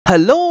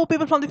Hello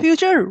people from the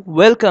future,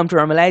 welcome to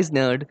Normalized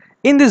Nerd.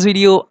 In this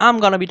video, I'm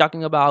gonna be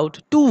talking about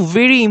two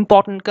very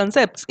important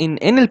concepts in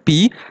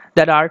NLP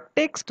that are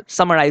text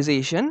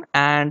summarization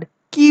and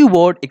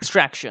keyword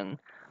extraction.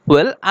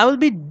 Well, I will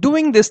be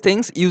doing these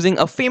things using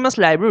a famous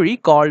library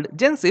called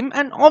gensim,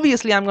 and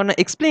obviously I'm gonna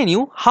explain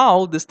you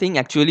how this thing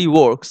actually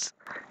works.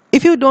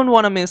 If you don't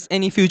wanna miss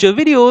any future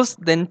videos,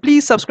 then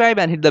please subscribe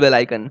and hit the bell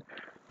icon.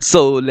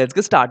 So let's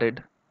get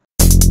started.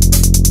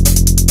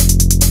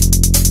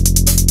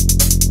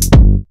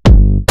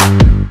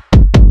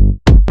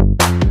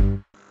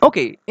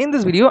 Okay, in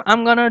this video,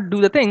 I'm gonna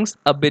do the things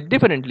a bit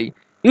differently.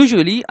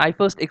 Usually, I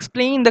first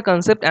explain the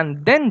concept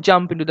and then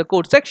jump into the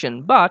code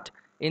section, but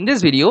in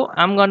this video,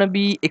 I'm gonna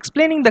be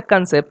explaining the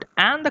concept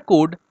and the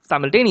code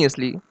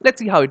simultaneously. Let's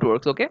see how it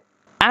works, okay?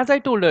 As I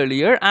told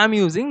earlier, I'm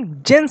using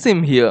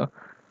gensim here.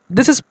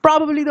 This is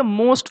probably the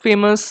most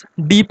famous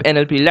deep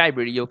NLP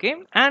library, okay?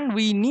 And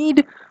we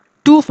need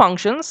two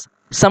functions,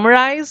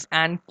 summarize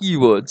and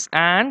keywords,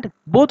 and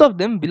both of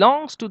them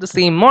belongs to the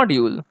same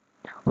module.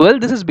 Well,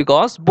 this is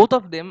because both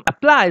of them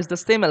applies the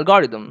same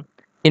algorithm.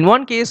 In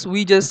one case,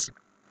 we just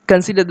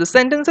consider the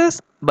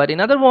sentences, but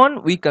in other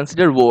one, we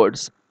consider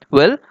words.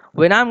 Well,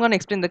 when I'm going to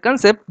explain the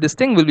concept, this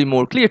thing will be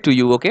more clear to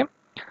you, okay?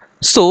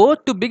 So,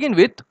 to begin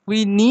with,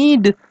 we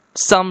need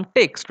some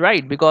text,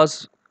 right?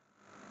 Because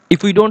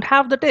if we don't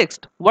have the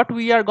text, what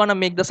we are going to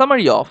make the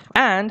summary of?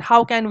 And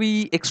how can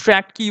we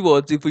extract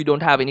keywords if we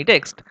don't have any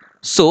text?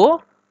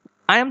 So,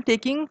 I am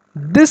taking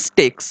this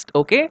text,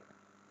 okay?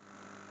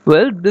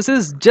 Well, this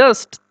is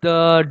just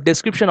the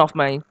description of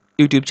my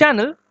YouTube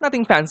channel,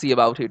 nothing fancy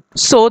about it.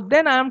 So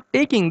then I'm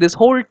taking this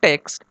whole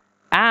text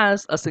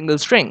as a single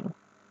string.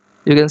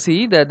 You can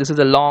see that this is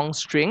a long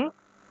string,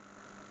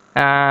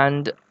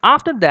 and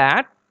after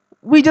that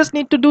we just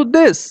need to do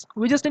this.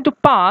 We just need to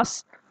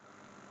pass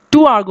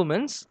two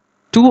arguments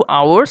to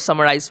our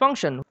summarize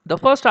function. The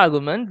first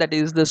argument, that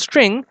is the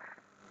string,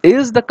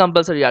 is the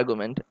compulsory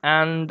argument,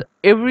 and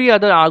every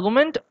other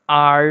argument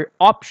are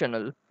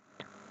optional.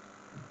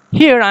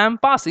 Here I am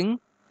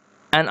passing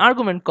an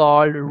argument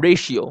called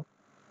ratio.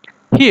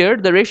 Here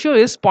the ratio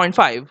is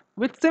 0.5,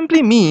 which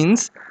simply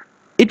means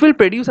it will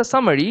produce a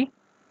summary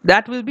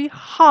that will be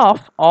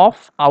half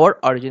of our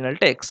original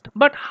text.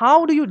 But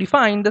how do you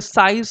define the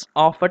size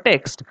of a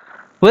text?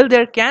 Well,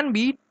 there can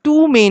be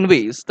two main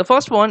ways. The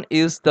first one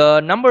is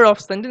the number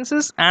of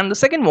sentences, and the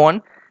second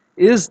one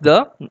is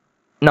the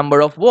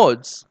number of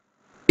words.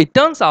 It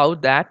turns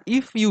out that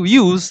if you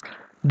use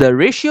the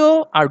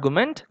ratio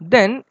argument,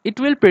 then it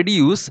will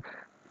produce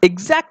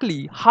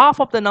exactly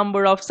half of the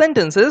number of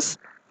sentences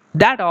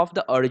that of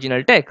the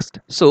original text.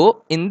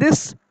 So in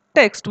this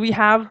text we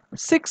have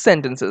 6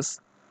 sentences.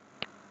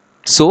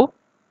 So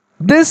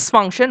this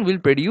function will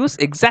produce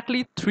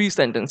exactly 3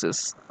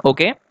 sentences.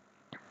 Okay.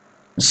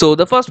 So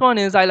the first one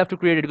is, I love to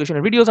create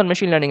educational videos on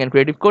machine learning and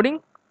creative coding.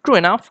 True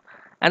enough.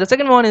 And the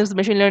second one is,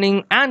 machine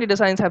learning and data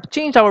science have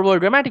changed our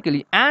world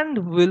dramatically and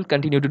will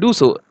continue to do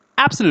so.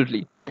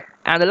 Absolutely.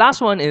 And the last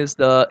one is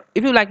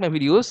if you like my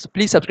videos,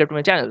 please subscribe to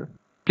my channel.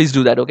 Please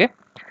do that, okay?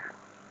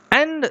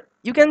 And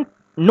you can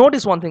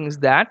notice one thing is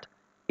that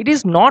it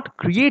is not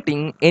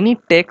creating any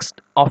text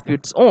of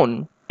its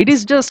own. It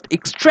is just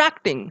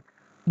extracting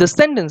the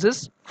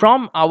sentences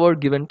from our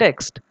given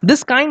text.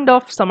 This kind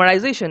of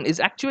summarization is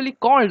actually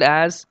called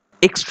as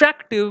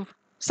extractive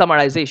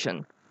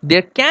summarization.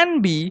 There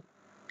can be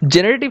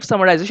generative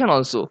summarization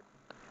also.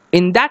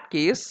 In that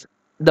case,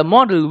 the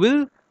model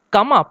will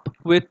come up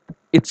with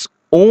its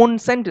own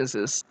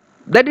sentences.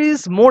 That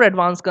is more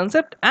advanced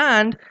concept,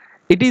 and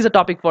it is a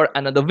topic for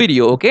another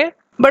video, okay?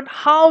 But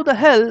how the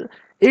hell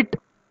it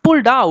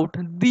pulled out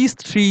these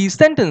 3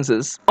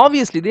 sentences?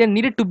 Obviously there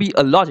needed to be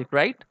a logic,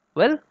 right?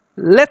 Well,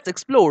 let's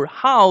explore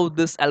how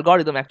this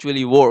algorithm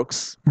actually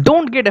works.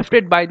 Don't get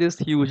afraid by this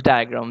huge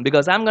diagram,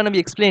 because I'm gonna be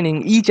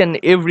explaining each and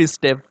every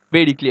step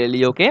very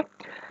clearly, okay?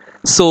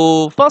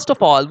 So first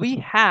of all, we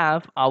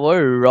have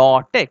our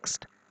raw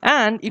text,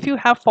 and if you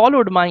have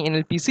followed my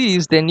NLP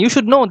series, then you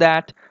should know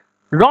that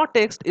raw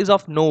text is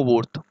of no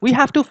worth. We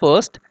have to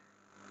first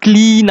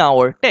clean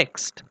our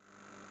text.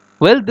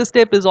 Well, this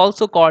step is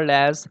also called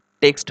as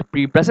text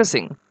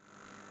pre-processing.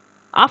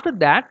 After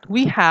that,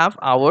 we have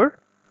our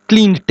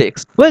cleaned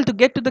text. Well, to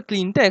get to the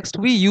clean text,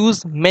 we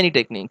use many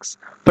techniques.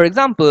 For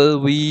example,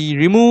 we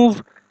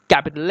remove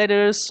capital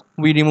letters,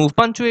 we remove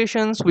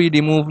punctuations, we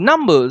remove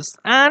numbers,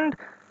 and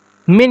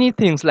many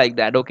things like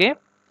that, okay?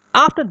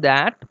 After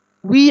that,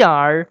 we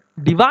are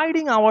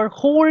dividing our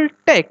whole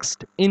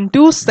text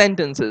into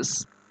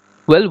sentences.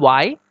 Well,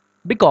 why?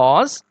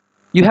 Because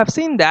you have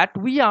seen that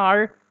we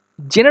are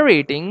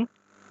generating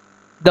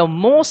the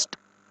most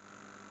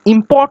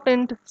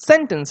important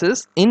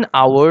sentences in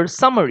our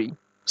summary.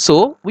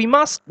 So we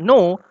must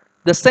know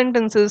the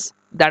sentences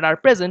that are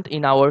present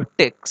in our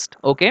text,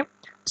 okay?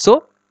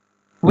 So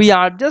we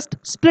are just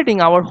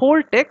splitting our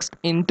whole text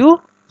into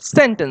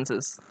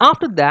sentences.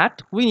 After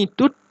that, we need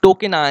to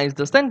tokenize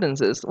the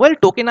sentences. Well,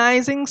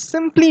 tokenizing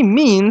simply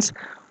means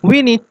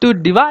we need to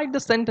divide the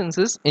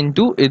sentences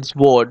into its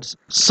words.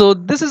 So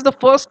this is the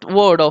first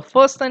word of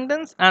first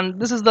sentence and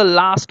this is the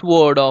last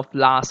word of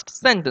last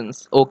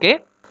sentence. Okay,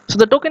 so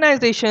the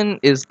tokenization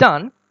is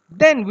done.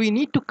 Then we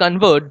need to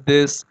convert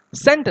these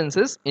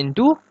sentences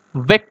into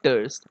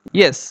vectors.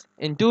 Yes,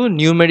 into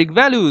numeric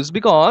values,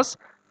 because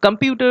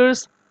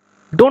computers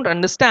don't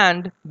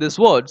understand these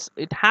words.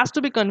 It has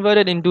to be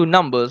converted into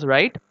numbers,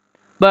 right?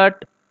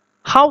 But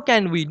how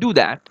can we do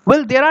that?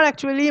 Well, there are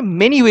actually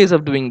many ways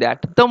of doing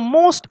that. The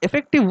most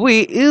effective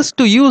way is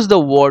to use the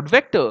word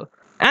vector.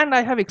 And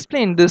I have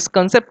explained this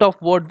concept of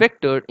word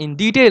vector in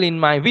detail in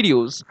my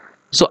videos.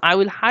 So I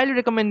will highly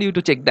recommend you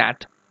to check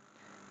that.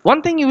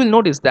 One thing you will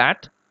notice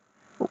that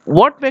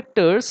word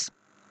vectors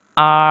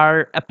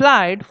are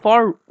applied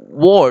for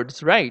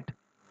words, right?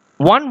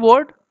 One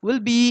word will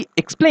be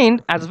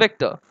explained as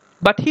vector,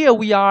 but here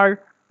we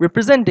are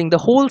representing the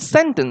whole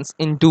sentence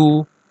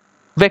into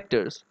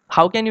vectors.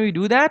 How can we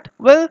do that?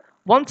 Well,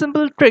 one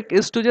simple trick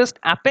is to just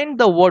append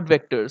the word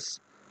vectors.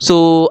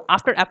 So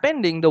after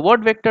appending the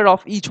word vector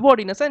of each word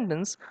in a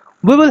sentence,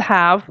 we will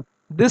have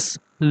this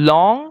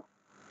long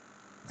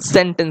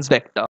sentence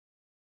vector.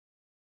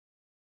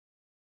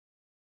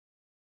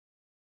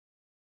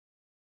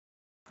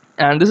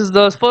 And this is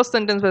the first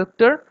sentence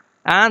vector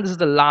and this is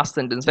the last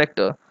sentence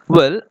vector.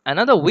 Well,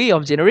 another way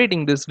of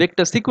generating this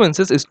vector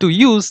sequences is to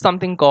use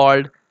something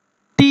called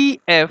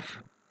TF-IDF.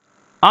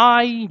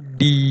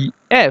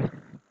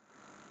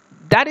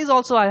 That is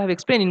also I have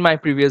explained in my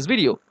previous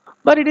video,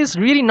 but it is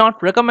really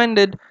not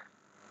recommended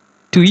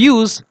to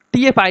use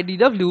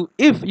TF-IDW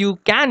if you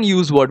can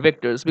use word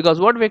vectors, because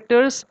word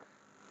vectors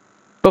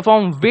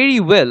perform very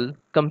well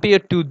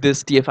compared to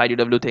this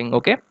TF-IDW thing.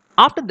 Okay,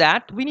 after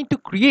that we need to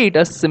create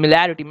a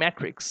similarity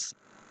matrix.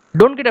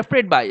 Don't get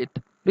afraid by it,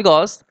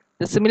 because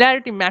the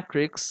similarity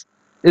matrix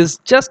is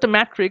just a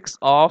matrix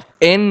of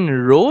n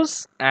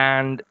rows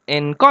and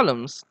n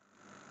columns.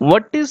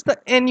 What is the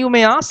n, you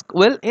may ask?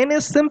 Well, n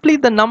is simply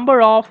the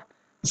number of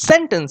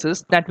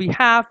sentences that we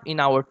have in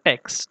our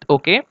text,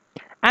 okay?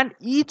 And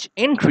each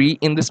entry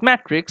in this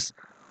matrix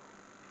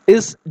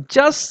is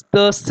just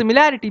the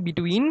similarity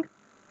between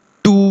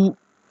two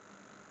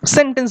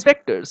sentence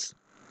vectors.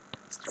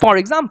 For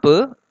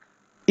example,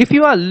 if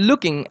you are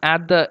looking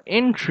at the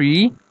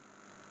entry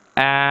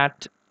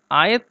at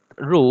ith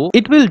row,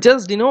 it will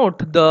just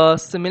denote the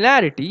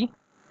similarity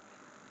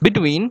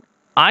between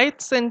ith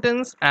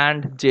sentence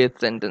and jth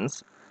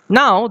sentence.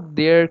 Now,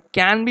 there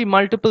can be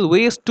multiple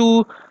ways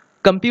to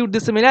compute the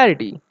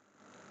similarity.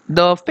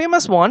 The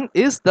famous one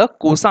is the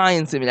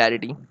cosine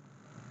similarity.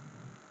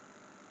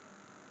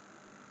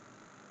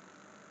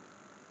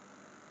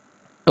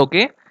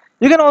 Okay,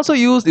 you can also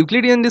use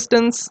Euclidean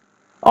distance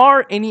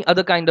or any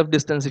other kind of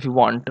distance if you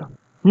want.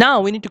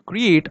 Now we need to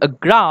create a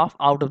graph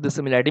out of the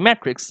similarity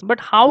matrix. But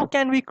how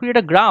can we create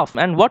a graph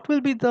and what will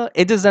be the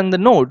edges and the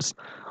nodes?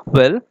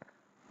 Well,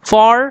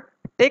 for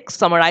text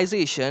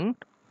summarization,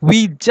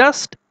 we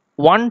just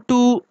want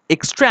to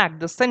extract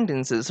the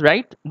sentences,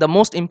 right? The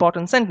most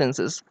important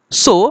sentences.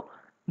 So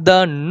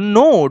the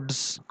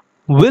nodes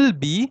will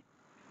be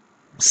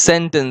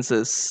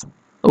sentences,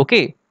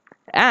 okay?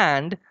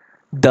 And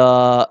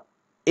the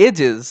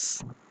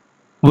edges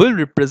will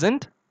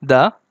represent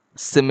the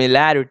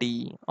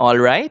similarity, all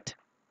right?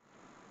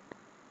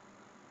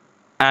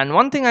 And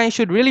one thing I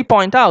should really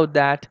point out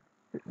that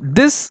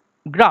this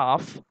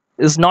graph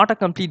is not a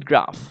complete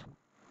graph.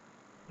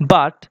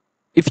 But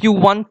if you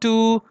want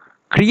to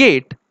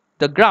create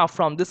the graph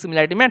from this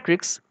similarity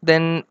matrix,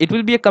 then it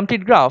will be a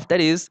complete graph.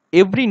 That is,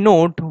 every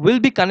node will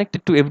be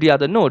connected to every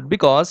other node,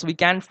 because we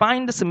can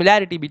find the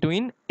similarity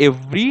between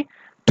every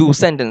two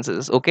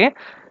sentences. Okay,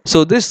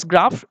 so this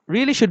graph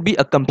really should be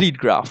a complete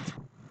graph.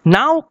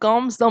 Now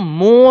comes the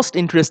most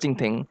interesting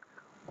thing.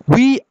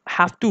 We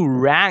have to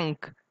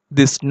rank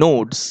these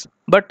nodes.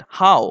 But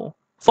how?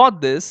 For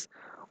this,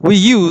 we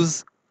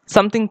use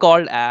something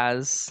called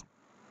as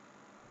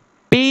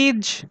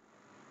page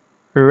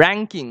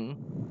ranking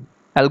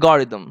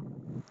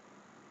algorithm.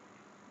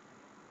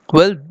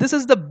 Well, this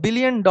is the $1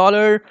 billion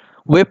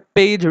web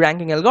page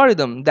ranking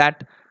algorithm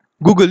that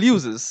Google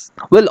uses.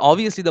 Well,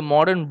 obviously the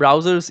modern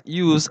browsers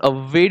use a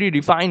very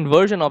refined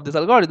version of this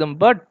algorithm,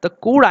 but the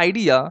core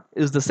idea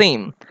is the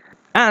same.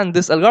 And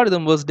this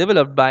algorithm was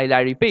developed by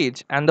Larry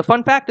Page. And the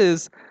fun fact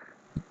is,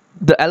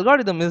 the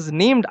algorithm is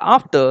named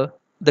after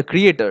the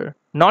creator,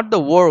 not the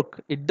work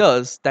it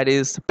does, that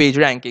is page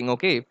ranking,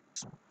 okay?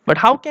 But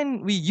how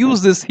can we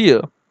use this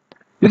here?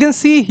 You can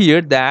see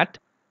here that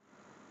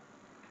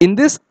in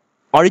this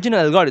original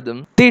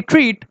algorithm, they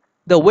treat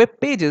the web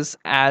pages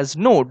as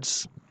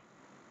nodes.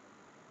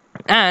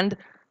 And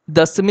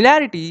the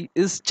similarity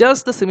is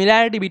just the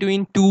similarity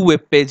between two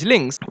web page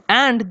links.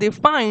 And they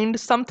find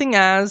something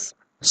as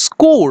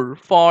score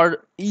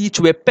for each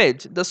web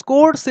page. The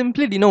score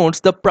simply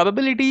denotes the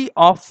probability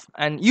of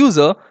an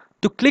user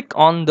to click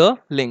on the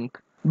link.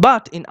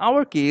 But in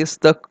our case,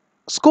 the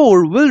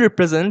score will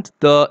represent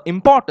the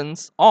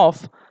importance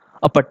of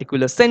a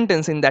particular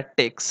sentence in that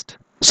text.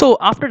 So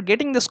after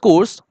getting the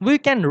scores, we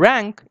can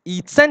rank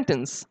each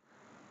sentence.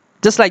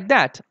 just like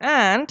that,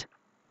 and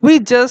we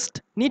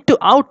just need to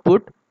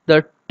output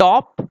the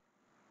top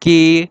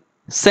k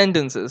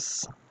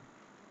sentences.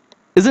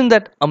 Isn't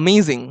that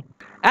amazing?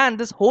 And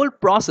this whole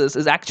process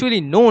is actually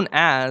known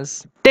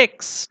as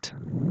text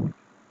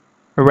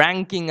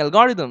ranking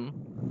algorithm.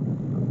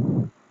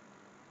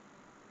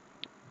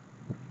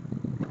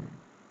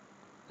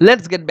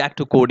 Let's get back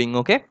to coding,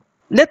 okay?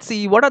 Let's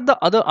see what are the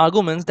other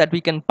arguments that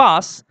we can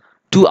pass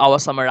to our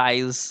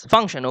summarize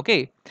function,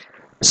 okay?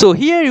 So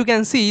here you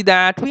can see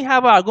that we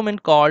have an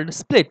argument called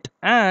split,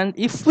 and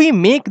if we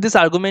make this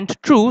argument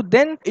true,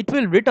 then it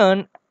will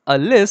return a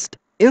list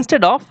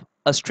instead of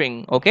a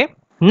string, okay?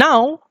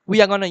 Now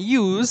we are going to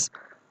use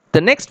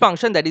the next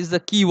function, that is the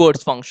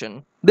keywords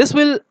function. This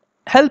will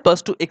help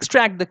us to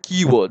extract the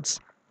keywords.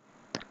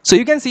 So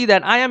you can see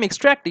that I am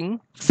extracting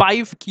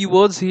 5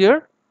 keywords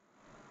here,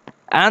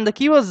 and the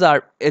keywords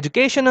are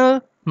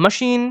educational,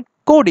 machine,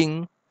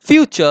 coding,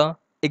 future,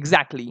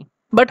 exactly.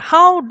 But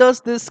how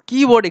does this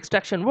keyword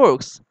extraction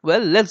works? Well,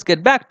 let's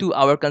get back to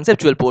our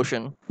conceptual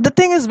portion. The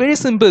thing is very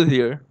simple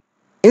here.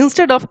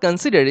 Instead of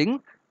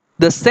considering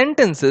the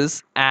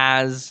sentences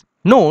as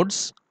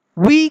nodes,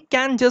 we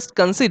can just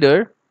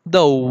consider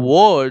the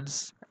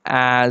words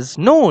as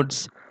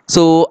nodes.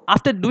 So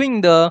after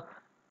doing the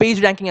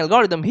page ranking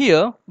algorithm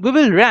here, we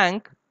will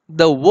rank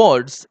the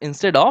words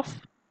instead of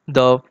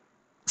the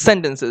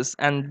sentences,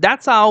 and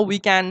that's how we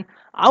can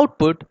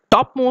output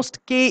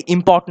topmost k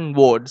important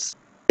words.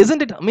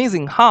 Isn't it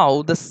amazing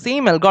how the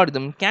same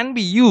algorithm can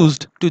be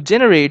used to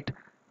generate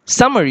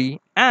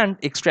summary and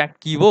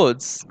extract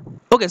keywords?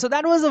 Okay, so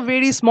that was a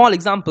very small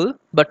example,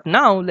 but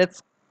now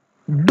let's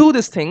do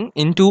this thing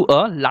into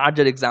a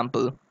larger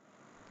example.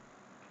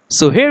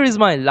 So here is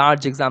my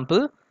large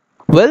example.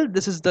 Well,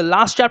 this is the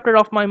last chapter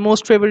of my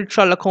most favorite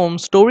Sherlock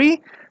Holmes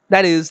story,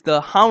 that is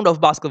The Hound of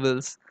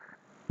Baskervilles,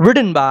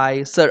 written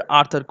by Sir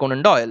Arthur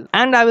Conan Doyle,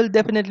 and I will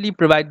definitely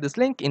provide this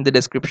link in the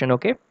description,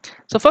 okay?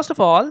 So first of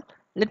all,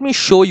 let me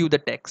show you the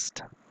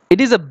text.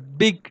 It is a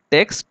big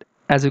text.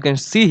 As you can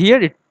see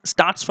here, it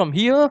starts from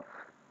here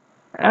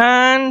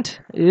and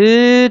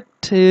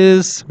it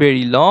is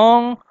very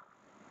long.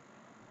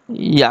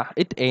 Yeah,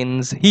 it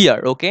ends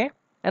here, okay?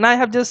 And I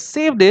have just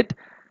saved it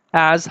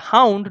as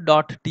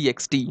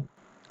hound.txt.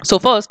 So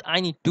first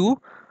I need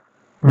to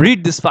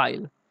read this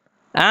file,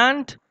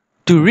 and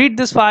to read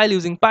this file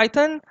using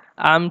Python,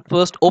 I'm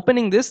first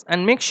opening this,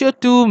 and make sure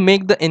to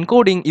make the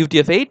encoding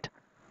UTF-8,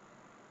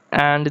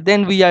 and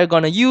then we are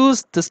going to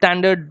use the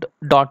standard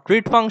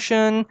 .read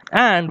function,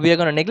 and we are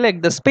going to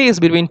neglect the space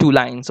between two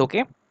lines,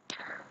 okay?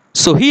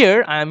 So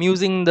here I am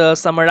using the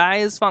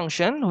summarize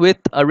function with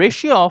a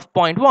ratio of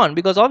 0.1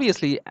 because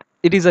obviously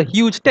it is a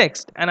huge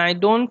text and I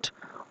don't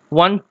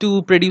want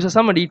to produce a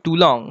summary too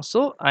long,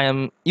 so I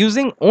am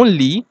using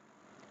only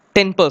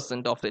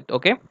 10% of it,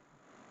 okay?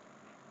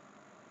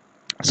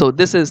 So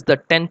this is the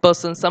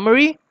 10%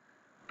 summary,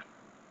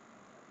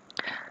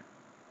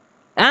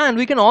 and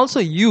we can also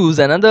use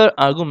another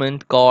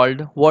argument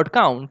called word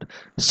count.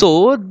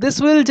 So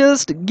this will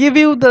just give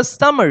you the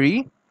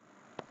summary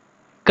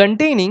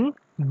containing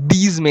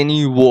these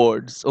many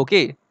words,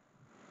 okay?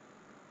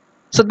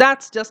 So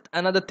that's just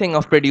another thing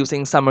of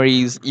producing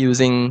summaries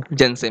using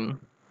gensim.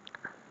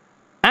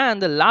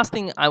 And the last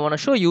thing I want to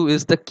show you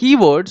is the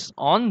keywords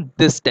on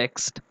this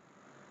text.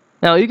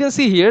 Now you can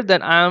see here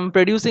that I am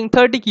producing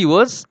 30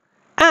 keywords,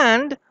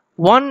 and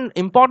one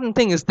important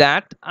thing is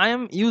that I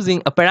am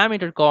using a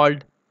parameter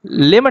called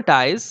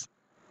lematize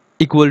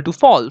equal to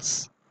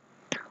false.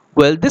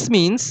 Well, this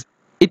means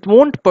it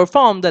won't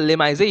perform the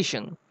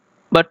lemization.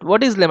 But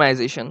what is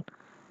lemization?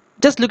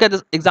 Just look at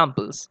the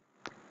examples.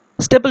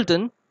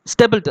 Stapleton,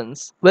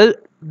 stapletons. Well,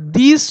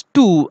 these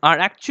two are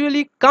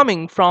actually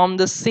coming from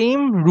the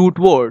same root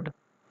word.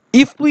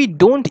 If we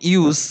don't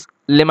use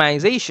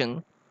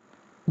lemization,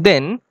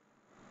 then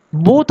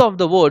both of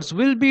the words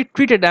will be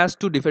treated as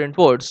two different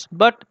words,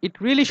 but it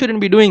really shouldn't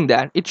be doing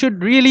that. It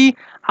should really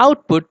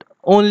output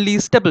only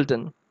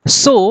stapleton.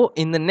 So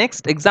in the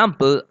next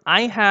example,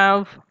 I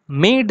have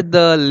made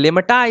the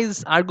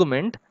lematize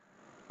argument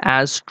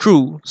as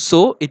true,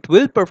 so it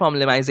will perform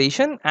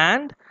lemization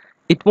and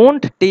it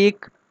won't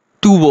take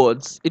two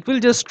words, it will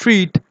just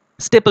treat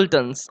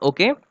stapletons,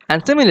 okay?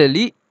 And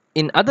similarly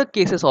in other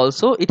cases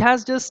also, it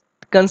has just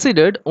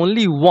considered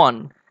only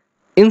one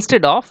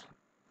instead of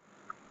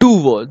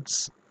two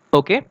words,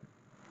 okay?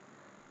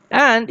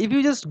 And if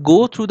you just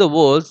go through the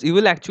words, you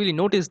will actually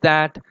notice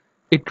that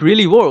it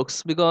really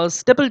works because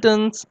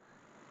stapletons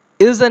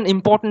is an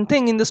important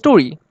thing in the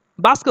story.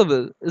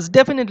 Baskerville is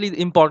definitely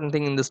the important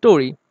thing in the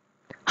story.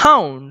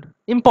 Hound,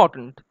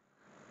 important.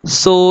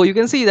 So you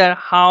can see that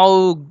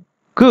how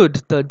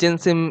good the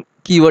gensim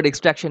keyword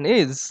extraction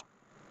is.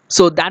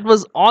 So that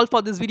was all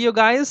for this video,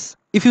 guys.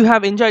 If you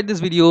have enjoyed this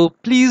video,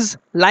 please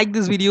like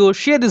this video,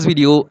 share this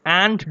video,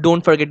 and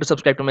don't forget to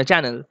subscribe to my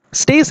channel.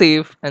 Stay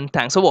safe and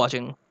thanks for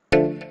watching.